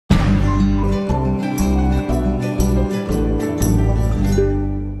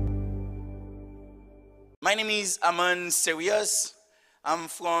My name is Aman Cirius. I'm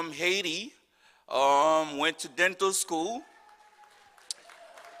from Haiti. Went to dental school.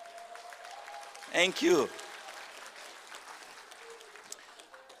 Thank you.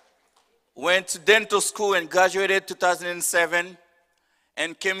 Went to dental school and graduated 2007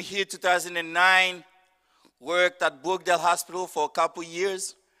 and came here 2009. Worked at Brookdale Hospital for a couple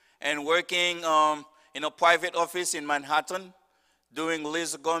years and working in a private office in Manhattan doing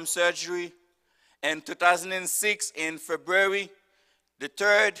laser gum surgery. And 2006 in February the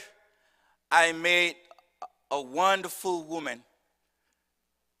 3rd, I met a wonderful woman,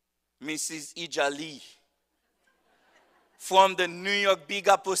 Mrs. Ijali, from the New York Big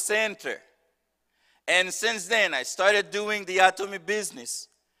Apple Center. And since then, I started doing the Atomy business.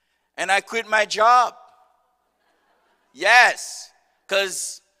 And I quit my job. Yes,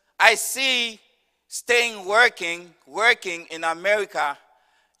 because I see staying working in America,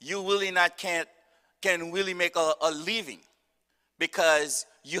 you really can really make a living because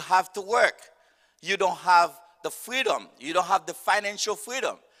you have to work. You don't have the freedom. You don't have the financial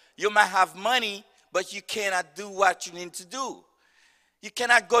freedom. You might have money, but you cannot do what you need to do. You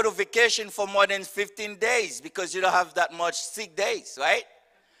cannot go to vacation for more than 15 days because you don't have that much sick days, right?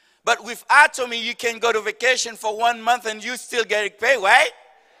 But with Atomy, you can go to vacation for 1 month and you still get paid, right?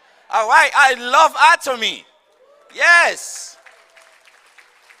 All right, I love Atomy. Yes.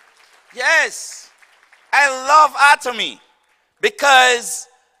 Yes. I love Atomy because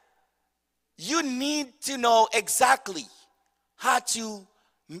you need to know exactly how to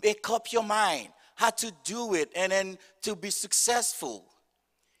make up your mind, how to do it, and then to be successful.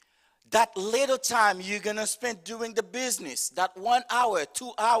 That little time you're going to spend doing the business, that 1 hour,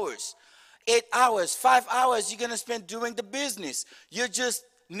 2 hours, 8 hours, 5 hours you're going to spend doing the business, you just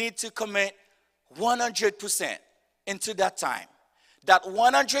need to commit 100% into that time. That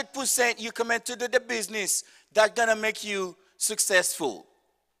 100% you commit to do the business, that's going to make you successful.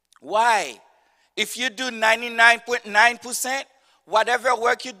 Why? If you do 99.9%, whatever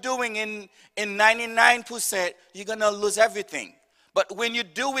work you're doing in 99%, you're going to lose everything. But when you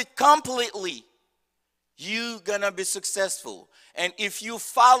do it completely, you're going to be successful. And if you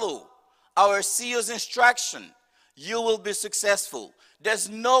follow our CEO's instruction, you will be successful. There's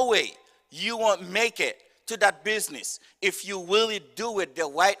no way you won't make it to that business. If you really do it the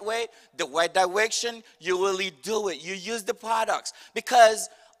right way, the right direction, you really do it. You use the products. Because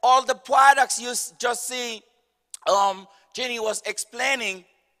all the products you just see, Jenny was explaining,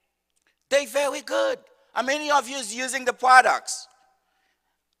 they're very good. How many of you is using the products?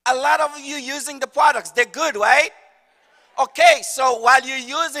 A lot of you using the products. They're good, right? Okay, so while you're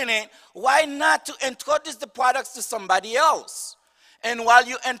using it, why not to introduce the products to somebody else? And while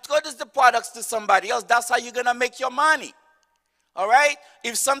you introduce the products to somebody else, that's how you're going to make your money. All right?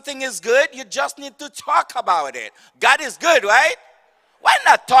 If something is good, you just need to talk about it. God is good, right? Why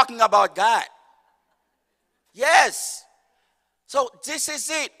not talking about God? Yes. So this is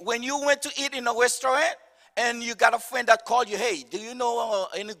it. When you went to eat in a restaurant and you got a friend that called you, hey, do you know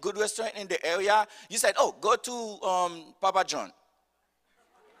any good restaurant in the area? You said, oh, go to Papa John.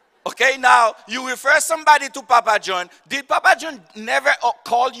 Okay, now you refer somebody to Papa John. Did Papa John never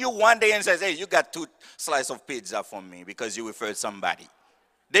call you one day and says, hey, you got 2 slices of pizza from me because you referred somebody?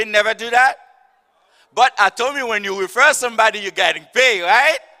 They never do that? But I told me when you refer somebody, you're getting paid,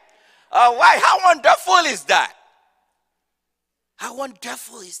 right? Why? How wonderful is that? How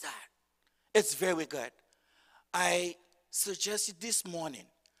wonderful is that? It's very good. I suggest you this morning,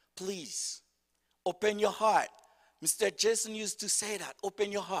 please, open your heart. Mr. Jason used to say that.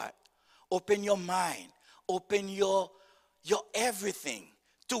 Open your heart. Open your mind. Open your everything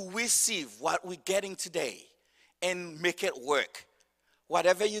to receive what we're getting today and make it work.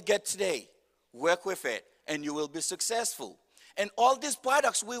 Whatever you get today, work with it and you will be successful. And all these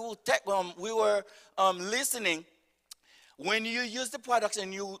products we will take, we were listening, when you use the products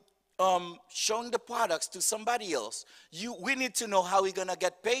and you showing the products to somebody else, we need to know how we're going to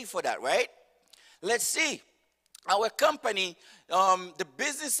get paid for that, right? Let's see. Our company,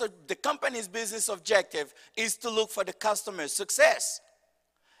 the company's business objective is to look for the customer's success.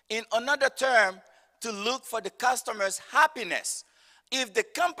 In another term, to look for the customer's happiness. If the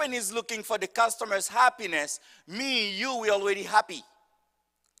company is looking for the customer's happiness, me, you, we're already happy.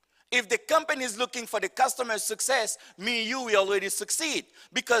 If the company is looking for the customer's success, me, you, we already succeed.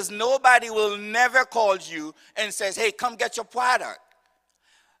 Because nobody will never call you and says, hey, come get your product.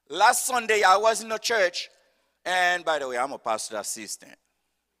 Last Sunday, I was in a church. And by the way, I'm a pastor assistant.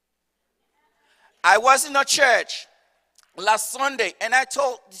 I was in a church last Sunday, and I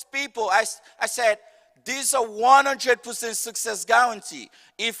told these people, I said, These are 100% success guarantee.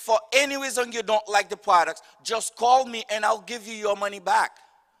 If for any reason you don't like the products, just call me and I'll give you your money back.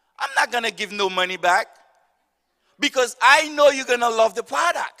 I'm not going to give no money back because I know you're going to love the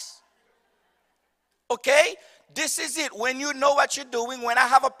products. Okay? This is it. When you know what you're doing, when I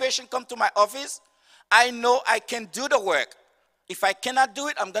have a patient come to my office, I know I can do the work. If I cannot do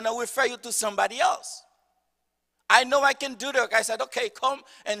it, I'm going to refer you to somebody else. I know I can do the work. I said, okay, come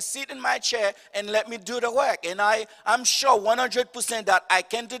and sit in my chair and let me do the work. And I'm sure 100% that I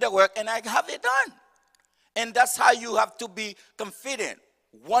can do the work and I have it done. And that's how you have to be confident.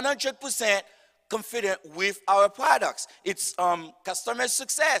 100% confident with our products. It's customer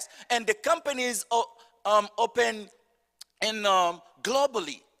success. And the company is open and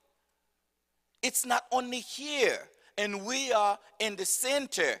globally. It's not only here. And we are in the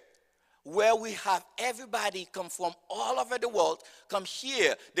center where we have everybody come from all over the world, come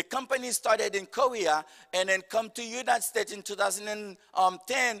here. The company started in Korea and then come to United States in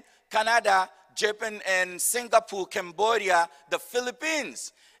 2010, Canada, Japan, and Singapore, Cambodia, the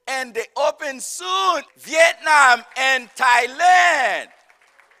Philippines. And they open soon, Vietnam and Thailand.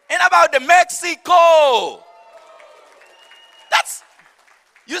 And about the Mexico.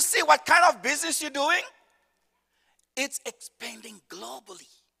 You see what kind of business you're doing? It's expanding globally.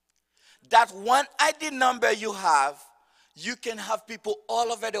 That one ID number you have, you can have people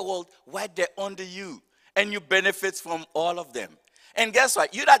all over the world right there under you. And you benefit from all of them. And guess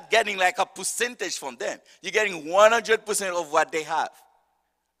what? You're not getting like a percentage from them. You're getting 100% of what they have.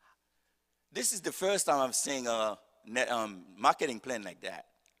 This is the first time I'm seeing a marketing plan like that.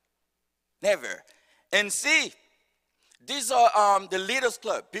 Never. And see, these are the Leaders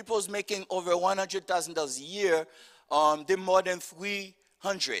Club. People's making over $100,000 a year. They're more than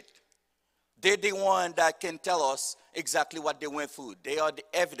 300. They're the one that can tell us exactly what they went through. They are the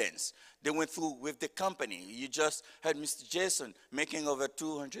evidence they went through with the company. You just heard Mr. Jason making over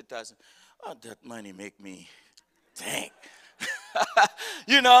 $200,000. Oh, that money make me think.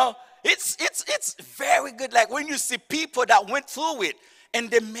 You know, it's very good. Like when you see people that went through it and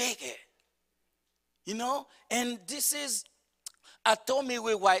they make it. You know, and this is Atomy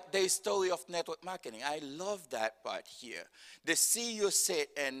will write the story of network marketing. I love that part here. The CEO sit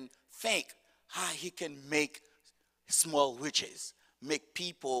and think how he can make small riches, make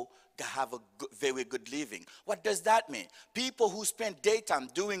people that have a good, very good living. What does that mean? People who spend daytime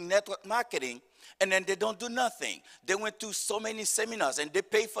doing network marketing and then they don't do nothing. They went to so many seminars and they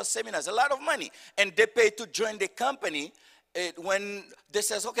pay for seminars, a lot of money, and they pay to join the company. When they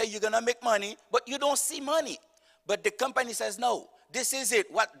says, okay, you're going to make money, but you don't see money. But the company says, no, this is it.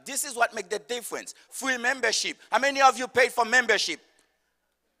 This is what makes the difference. Free membership. How many of you paid for membership?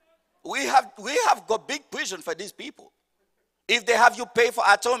 We have got big prison for these people. If they have you pay for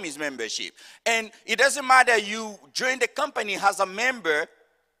Atomy's membership. And it doesn't matter you join the company as a member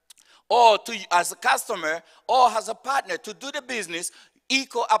or as a customer or as a partner to do the business,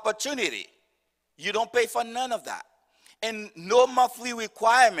 equal opportunity. You don't pay for none of that. And no monthly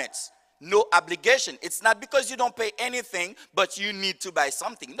requirements, no obligation. It's not because you don't pay anything, but you need to buy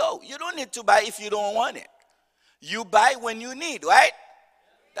something. No, you don't need to buy if you don't want it. You buy when you need, right?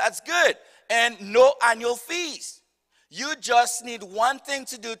 That's good. And no annual fees. You just need one thing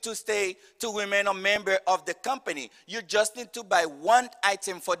to do to remain a member of the company. You just need to buy one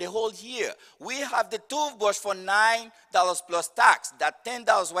item for the whole year. We have the toothbrush for $9 plus tax. That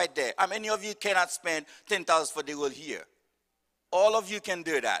 $10 right there. How many of you cannot spend $10 for the whole year? All of you can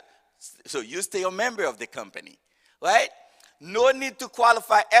do that. So you stay a member of the company, right? No need to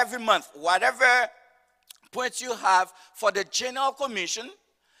qualify every month. Whatever points you have for the general commission,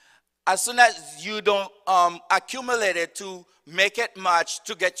 as soon as you don't accumulate it to make it match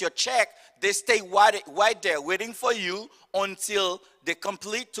to get your check, they stay right there waiting for you until they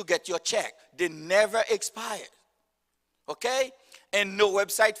complete to get your check. They never expire. Okay? And no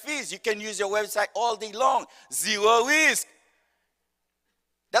website fees. You can use your website all day long. Zero risk.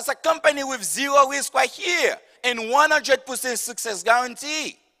 That's a company with zero risk right here. And 100% success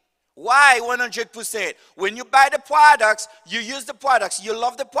guarantee. Why 100%? When you buy the products, you use the products, you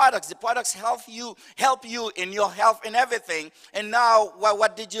love the products help you in your health and everything. And now,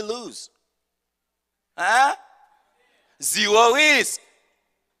 what did you lose? Huh? Zero risk.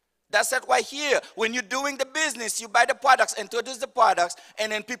 That's it right here. When you're doing the business, you buy the products, introduce the products,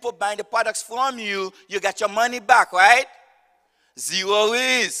 and then people buy the products from you, you get your money back, right? Zero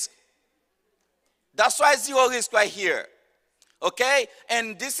risk. That's why zero risk right here. Okay?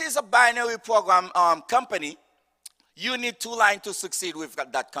 And this is a binary program company. You need 2 lines to succeed with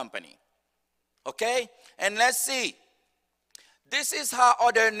that company. Okay? And let's see. This is how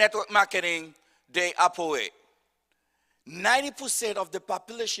other network marketing they operate. 90% of the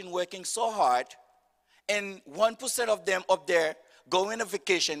population working so hard, and 1% of them up there going on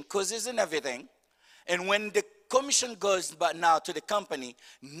vacation, cruises and everything. And when the commission goes but now to the company,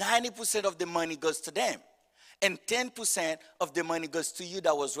 90% of the money goes to them. And 10% of the money goes to you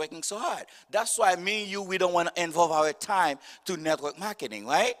that was working so hard. That's why me and you, we don't want to involve our time to network marketing,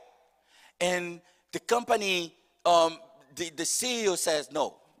 right? And the company, the CEO says,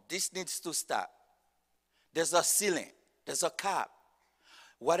 no, this needs to stop. There's a ceiling. There's a cap.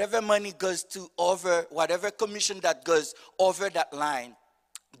 Whatever money goes to over, whatever commission that goes over that line,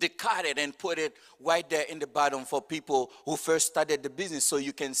 they cut it and put it right there in the bottom for people who first started the business so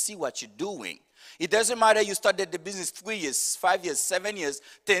you can see what you're doing. It doesn't matter you started the business 3 years, 5 years, 7 years,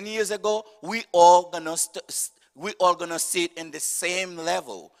 10 years ago, we all gonna sit in the same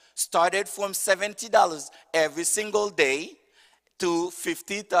level. Started from $70 every single day to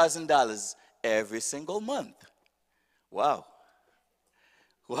 $50,000 every single month. Wow.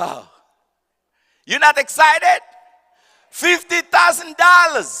 Wow. You're not excited?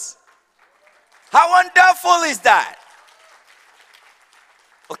 $50,000. How wonderful is that?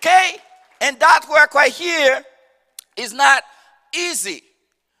 Okay? And that work right here is not easy.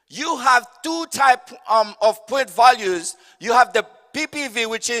 You have two types of point values. You have the PPV,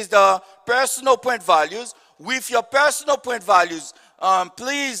 which is the personal point values. With your personal point values,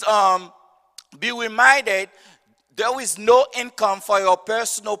 please be reminded there is no income for your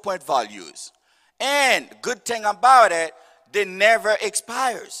personal point values. And good thing about it, they never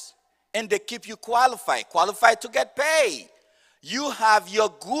expires. And they keep you qualified to get paid. You have your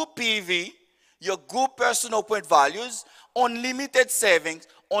group PV, your group personal point values, unlimited savings,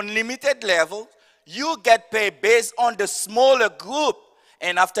 unlimited level. You get paid based on the smaller group.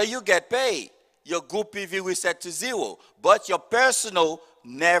 And after you get paid, your group PV will set to 0. But your personal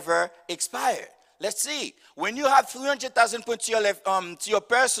never expired. Let's see. When you have 300,000 points to your left, to your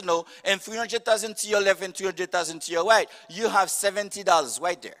personal, and 300,000 to your left and 200,000 to your right, you have $70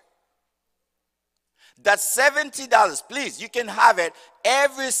 right there. That's $70. Please, you can have it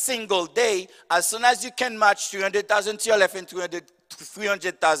every single day as soon as you can match 300,000 to your left and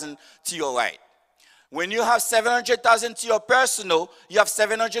 300,000 to your right. When you have 700,000 to your personal, you have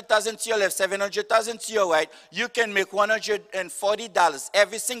 700,000 to your left, 700,000 to your right, you can make $140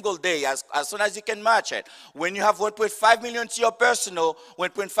 every single day as soon as you can match it. When you have 1.5 million to your personal,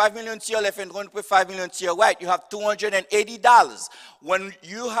 1.5 million to your left, and 1.5 million to your right, you have $280. When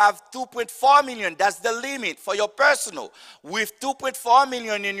you have 2.4 million, that's the limit for your personal. With 2.4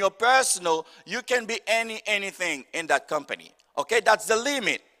 million in your personal, you can be anything in that company. Okay, that's the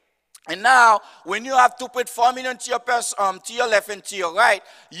limit. And now, when you have 2.4 million to your left and to your right,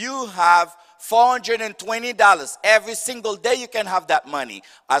 you have $420 every single day. You can have that money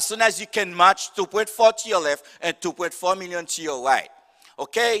as soon as you can match 2.4 to your left and 2.4 million to your right.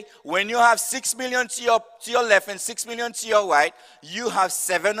 Okay, when you have 6 million to your left and 6 million to your right, you have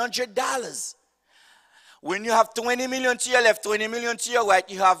 $700. When you have 20 million to your left, 20 million to your right,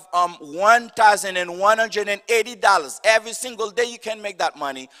 you have $1,180. Every single day you can make that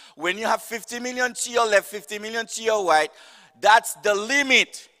money. When you have 50 million to your left, 50 million to your right, that's the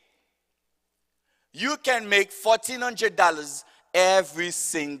limit. You can make $1,400 every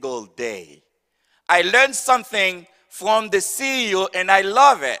single day. I learned something from the CEO and I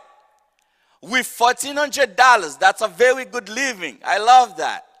love it. With $1,400, that's a very good living. I love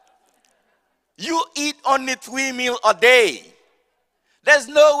that. You eat only 3 meals a day. There's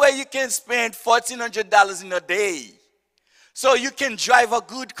no way you can spend $1,400 in a day. So you can drive a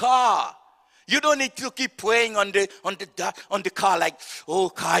good car. You don't need to keep praying on the car like, oh,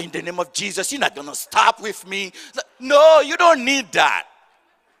 car, in the name of Jesus, you're not going to stop with me. No, you don't need that.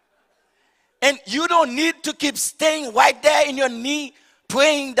 And you don't need to keep staying right there in your knee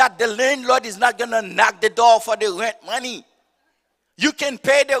praying that the landlord is not going to knock the door for the rent money. You can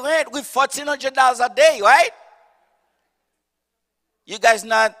pay the rent with $1,400 a day, right? You guys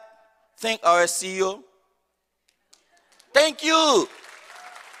not think our CEO? Thank you.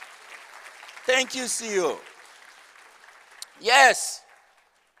 Thank you, CEO. Yes.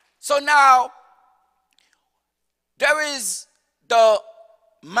 So now, there is the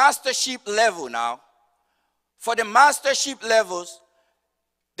mastership level now. For the mastership levels,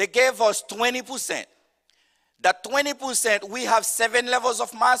 they gave us 20%. That 20%, we have 7 levels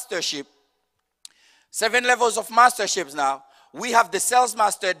of mastership. 7 levels of masterships now. We have the Sales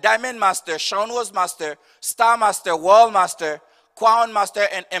Master, Diamond Master, Sean Rose Master, Star Master, World Master, Crown Master,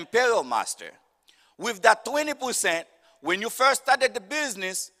 and Imperial Master. With that 20%, when you first started the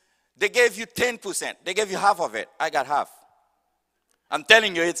business, they gave you 10%. They gave you half of it. I got half. I'm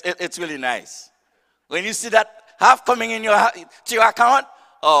telling you, it's really nice. When you see that half coming in to your account,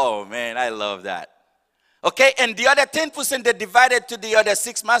 oh man, I love that. Okay, and the other 10% they divided to the other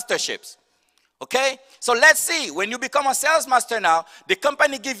 6 masterships. Okay, so let's see. When you become a sales master now, the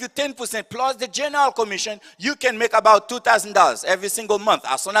company gives you 10% plus the general commission. You can make about $2,000 every single month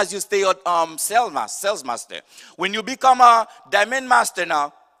as soon as you stay on sales master. When you become a diamond master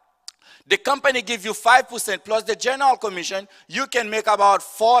now, the company gives you 5% plus the general commission. You can make about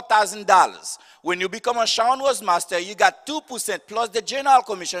 $4,000. When you become a Shawn Rose master, you got 2% plus the general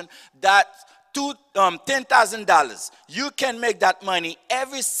commission. That's $10,000. You can make that money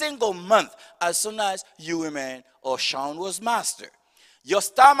every single month as soon as you remain a Shawn Rose master. Your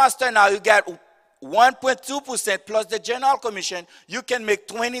star master now, you get 1.2% plus the general commission. You can make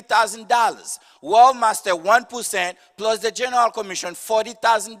 $20,000. World master 1% plus the general commission,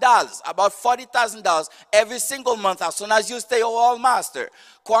 $40,000. About $40,000 every single month as soon as you stay a world master.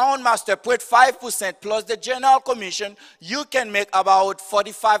 Crown master 0.5% plus the general commission. You can make about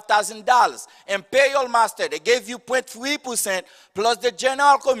 $45,000. Imperial master, they gave you 0.3% plus the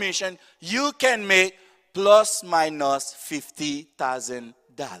general commission. You can make plus minus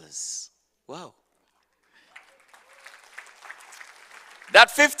 $50,000. Wow. That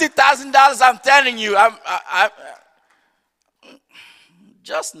 $50,000, I'm telling you, I'm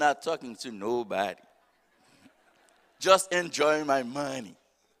just not talking to nobody. Just enjoying my money.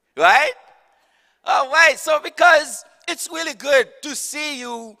 Right? All right. So because it's really good to see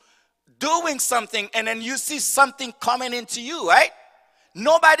you doing something and then you see something coming into you, right?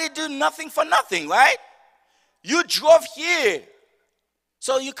 Nobody do nothing for nothing, right? You drove here.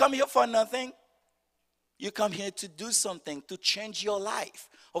 So you come here for nothing. You come here to do something, to change your life,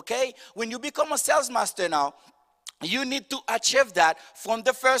 okay? When you become a sales master now, you need to achieve that from the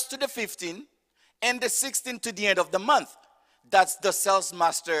 1st to the 15th and the 16th to the end of the month. That's the sales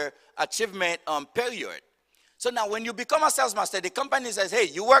master achievement period. So now when you become a sales master, the company says, hey,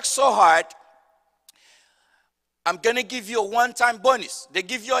 you work so hard, I'm going to give you a one-time bonus. They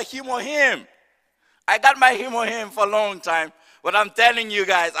give you a him or him. I got my him or him for a long time. But I'm telling you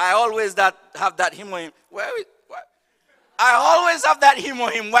guys, I always have that him or him. I always have that him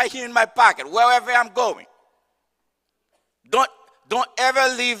or him right here in my pocket, wherever I'm going. Don't ever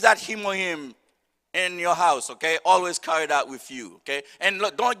leave that him or him in your house, okay? Always carry that with you, okay? And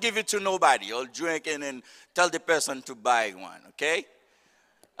look, don't give it to nobody. You'll drink and then tell the person to buy one, okay?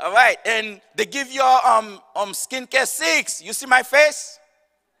 All right, and they give you skincare 6. You see my face?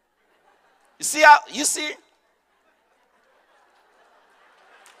 You see?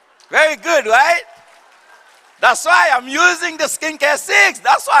 Very good, right? That's why I'm using the skincare 6.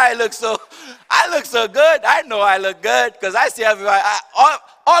 That's why I look so good. I know I look good because I see everybody.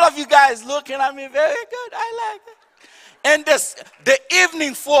 All of you guys looking at me very good. I like it. And the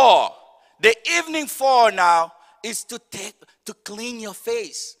evening 4 now is to clean your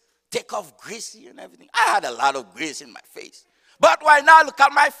face. Take off greasy and everything. I had a lot of grease in my face. But right now, look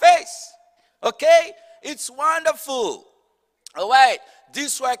at my face. Okay? It's wonderful. All right?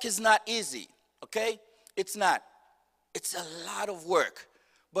 This work is not easy, okay? It's not. It's a lot of work.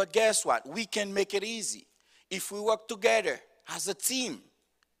 But guess what? We can make it easy. If we work together as a team,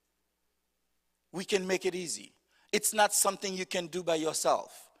 we can make it easy. It's not something you can do by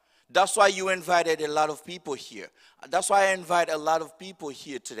yourself. That's why you invited a lot of people here. That's why I invite a lot of people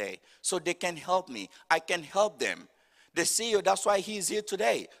here today, so they can help me. I can help them. The CEO, that's why he's here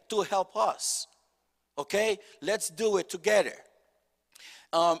today, to help us. Okay? Let's do it together.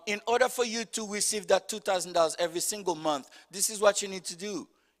 In order for you to receive that $2,000 every single month, this is what you need to do.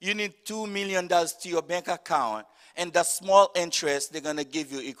 You need $2 million to your bank account, and the small interest they're going to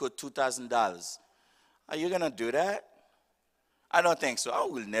give you equal $2,000. Are you going to do that? I don't think so. I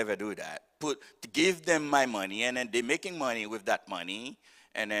will never do that. Give them my money, and then they're making money with that money,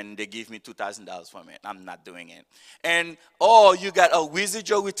 and then they give me $2,000 from it. I'm not doing it. And, you got a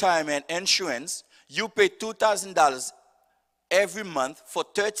residual retirement insurance. You pay $2,000 every month for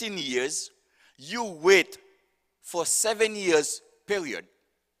 13 years. You wait for 7 years period.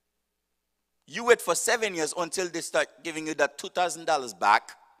 You wait for 7 years until they start giving you that $2,000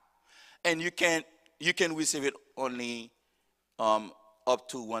 back, and you can receive it only up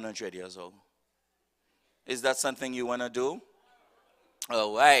to 100 years old. Is that something you want to do?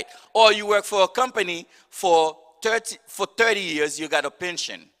 All right. Or you work for a company for 30 years, you got a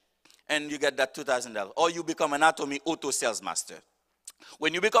pension, and you get that $2,000. Or you become an Atomy auto sales master.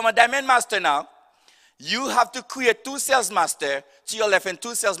 When you become a diamond master now, you have to create 2 sales master to your left and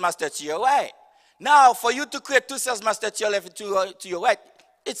 2 sales master to your right. Now, for you to create 2 sales master to your left and to your right,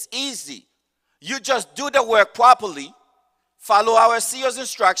 it's easy. You just do the work properly, follow our CEO's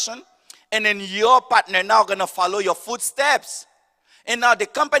instruction, and then your partner now gonna follow your footsteps. And now the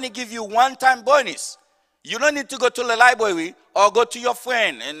company give you one-time bonus. You don't need to go to the library or go to your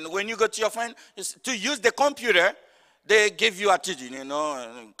friend. And when you go to your friend to use the computer, they give you a teaching, you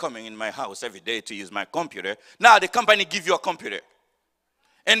know, coming in my house every day to use my computer. Now the company give you a computer.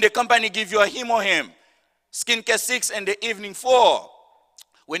 And the company give you a him or him. Skincare 6 and the evening 4.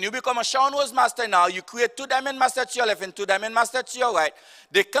 When you become a Shawn Rose master now, you create 2 diamond master to your left and 2 diamond master to your right.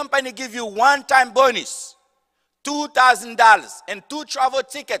 The company give you one-time bonus, $2,000 and 2 travel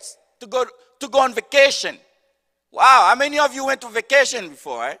tickets to go on vacation. Wow, how many of you went to vacation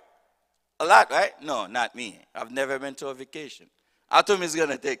before, right? A lot, right? No, not me. I've never been to a vacation. Atomy is going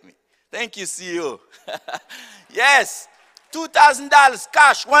to take me. Thank you, CEO. Yes, $2,000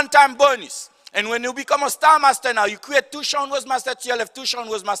 cash, one-time bonus. And when you become a star master now, you create 2 Shawn Rose master to your left, 2 Shawn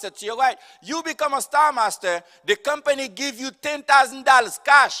Rose master to your right. You become a star master, the company give you $10,000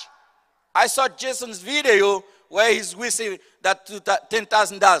 cash. I saw Jason's video where he's receiving that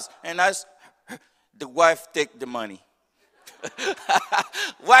 $10,000. And the wife take the money.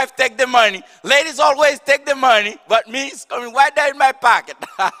 Wife take the money. Ladies always take the money, but me, it's coming right there in my pocket.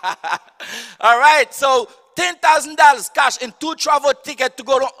 All right, so $10,000 cash and 2 travel tickets to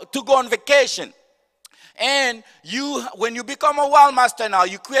go on vacation. And when you become a wild master now,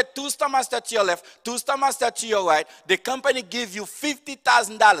 you create 2 star master to your left, 2 star master to your right. The company gives you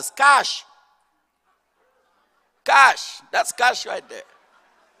 $50,000 cash. Cash. That's cash right there.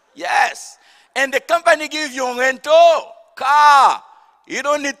 Yes. And the company gives you a rental car. You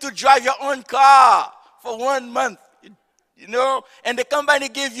don't need to drive your own car for 1 month. You know, and the company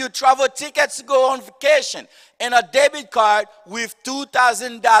gives you travel tickets to go on vacation and a debit card with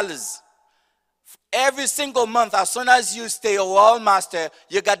 $2,000. Every single month, as soon as you stay a world master,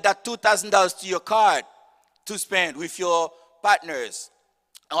 you got that $2,000 to your card to spend with your partners.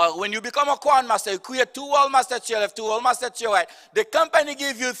 Or when you become a crown master, you create 2 world masters to your left, 2 world masters to your right. The company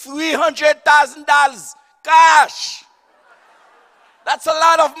gives you $300,000 cash. That's a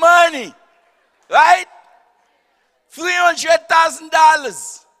lot of money, right?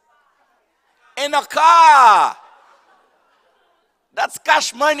 $300,000 in a car. That's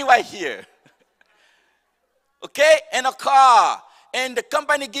cash money right here. Okay? In a car. And the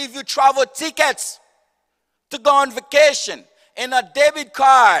company gives you travel tickets to go on vacation. And a debit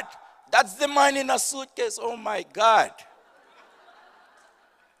card. That's the money in a suitcase. Oh my God.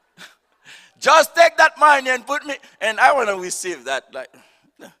 Just take that money and put me, and I want to receive that. Like,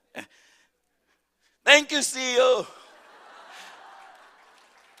 thank you, CEO.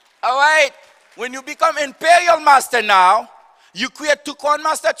 All right, when you become imperial master now, you create 2 crown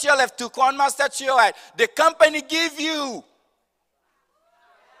master to your left, 2 crown master to your right. The company give you,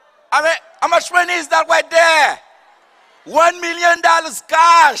 I mean, how much money is that right there? $1 million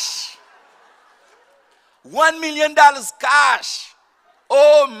cash. $1 million cash.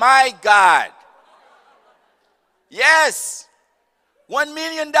 Oh my God. Yes. $1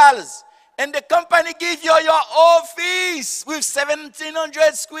 million. And the company gives you your office with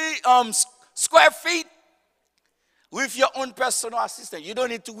 1,700 square feet with your own personal assistant. You don't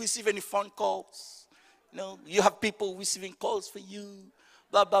need to receive any phone calls. No, you have people receiving calls for you.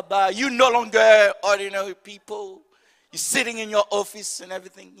 Blah, blah, blah. You no longer ordinary people. You're sitting in your office and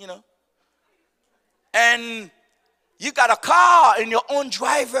everything, you know. And you got a car and your own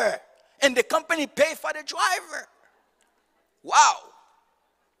driver. And the company pay for the driver. Wow.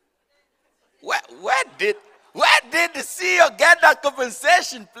 Where did the CEO get that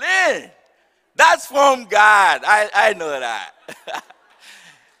compensation plan? That's from God. I know that.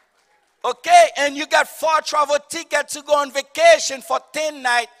 Okay, and you got 4 travel tickets to go on vacation for 10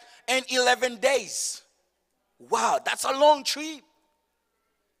 nights and 11 days. Wow, that's a long trip.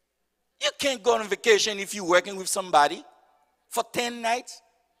 You can't go on vacation if you're working with somebody for 10 nights.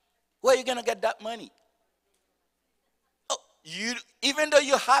 Where are you going to get that money? Even though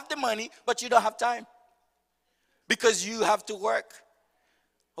you have the money, but you don't have time. Because you have to work.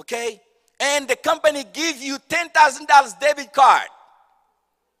 Okay? And the company gives you $10,000 debit card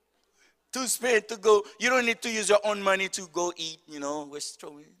to spend, to go. You don't need to use your own money to go eat, you know,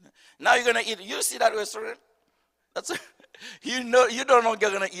 restaurant. Now you're going to eat. You see that restaurant? That's you know, you don't know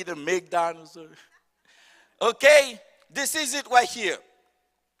you're going to eat a McDonald's. Okay? This is it right here.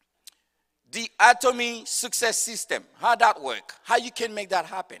 The Atomy success system. How that work? How you can make that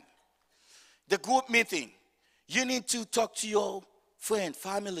happen? The group meeting. You need to talk to your friends,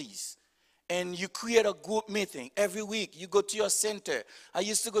 families. And you create a group meeting every week. You go to your center. I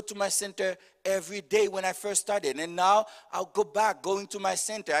used to go to my center every day when I first started. And now I'll go back going to my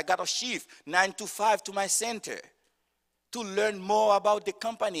center. I got a shift, 9 to 5 to my center. to learn more about the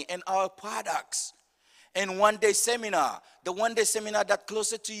company and our products. And one-day seminar, the one-day seminar that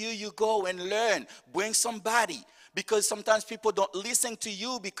closer to you, you go and learn. Bring somebody. Because sometimes people don't listen to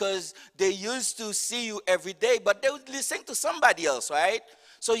you because they used to see you every day, but they would listen to somebody else, right?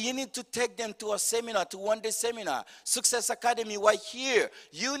 So you need to take them to a seminar, to one-day seminar. Success Academy right here.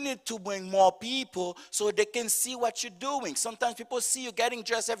 You need to bring more people so they can see what you're doing. Sometimes people see you getting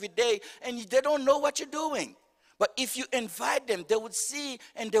dressed every day and they don't know what you're doing. But if you invite them, they would see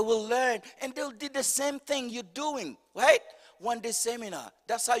and they will learn and they'll do the same thing you're doing, right? One-day seminar.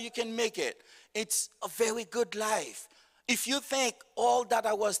 That's how you can make it. It's a very good life. If you think all that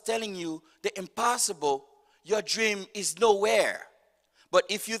I was telling you, the impossible, your dream is nowhere. But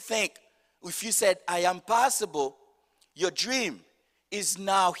if you said, I am possible, your dream is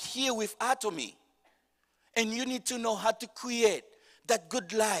now here with Atomy. And you need to know how to create that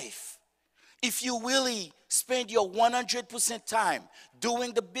good life. If you really spend your 100% time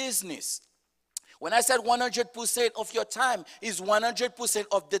doing the business, when I said 100% of your time is 100%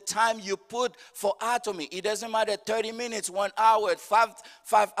 of the time you put for Atomy. It doesn't matter 30 minutes, 1 hour,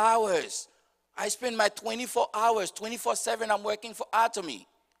 5 hours. I spend my 24 hours, 24/7 I'm working for Atomy.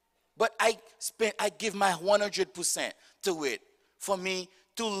 But I give my 100% to it for me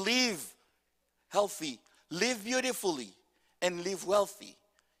to live healthy, live beautifully, and live wealthy.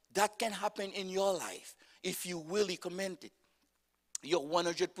 That can happen in your life if you really commit it, your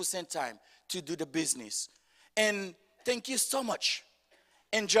 100% time to do the business. And thank you so much.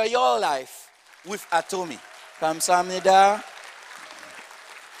 Enjoy your life with Atomy. 감사합니다.